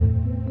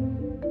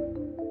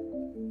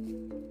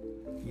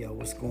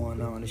What's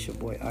going on? It's your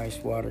boy Ice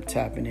Water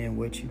tapping in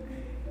with you,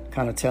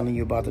 kind of telling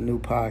you about the new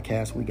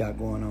podcast we got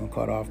going on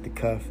called Off the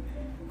Cuff.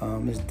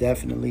 It's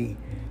definitely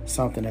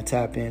something to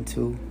tap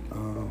into.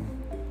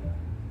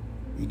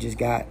 You just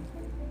got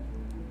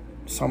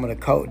some of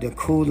the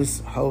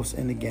coolest hosts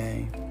in the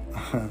game.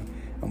 I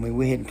mean,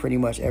 we're hitting pretty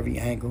much every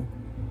angle.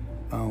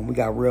 We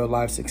got real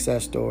life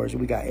success stories.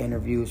 We got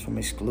interviews from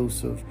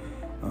exclusive,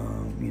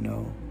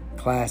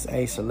 Class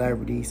A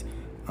celebrities,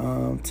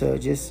 to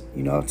just,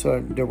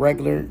 to the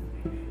regular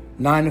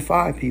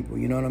 9-to-5 people.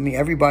 You know what I mean?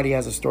 Everybody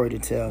has a story to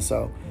tell.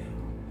 So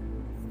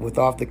with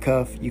Off the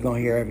Cuff, you're going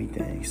to hear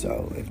everything.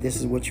 So if this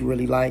is what you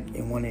really like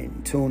and want to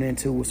tune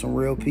into with some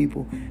real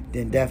people,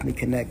 then definitely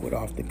connect with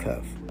Off the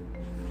Cuff.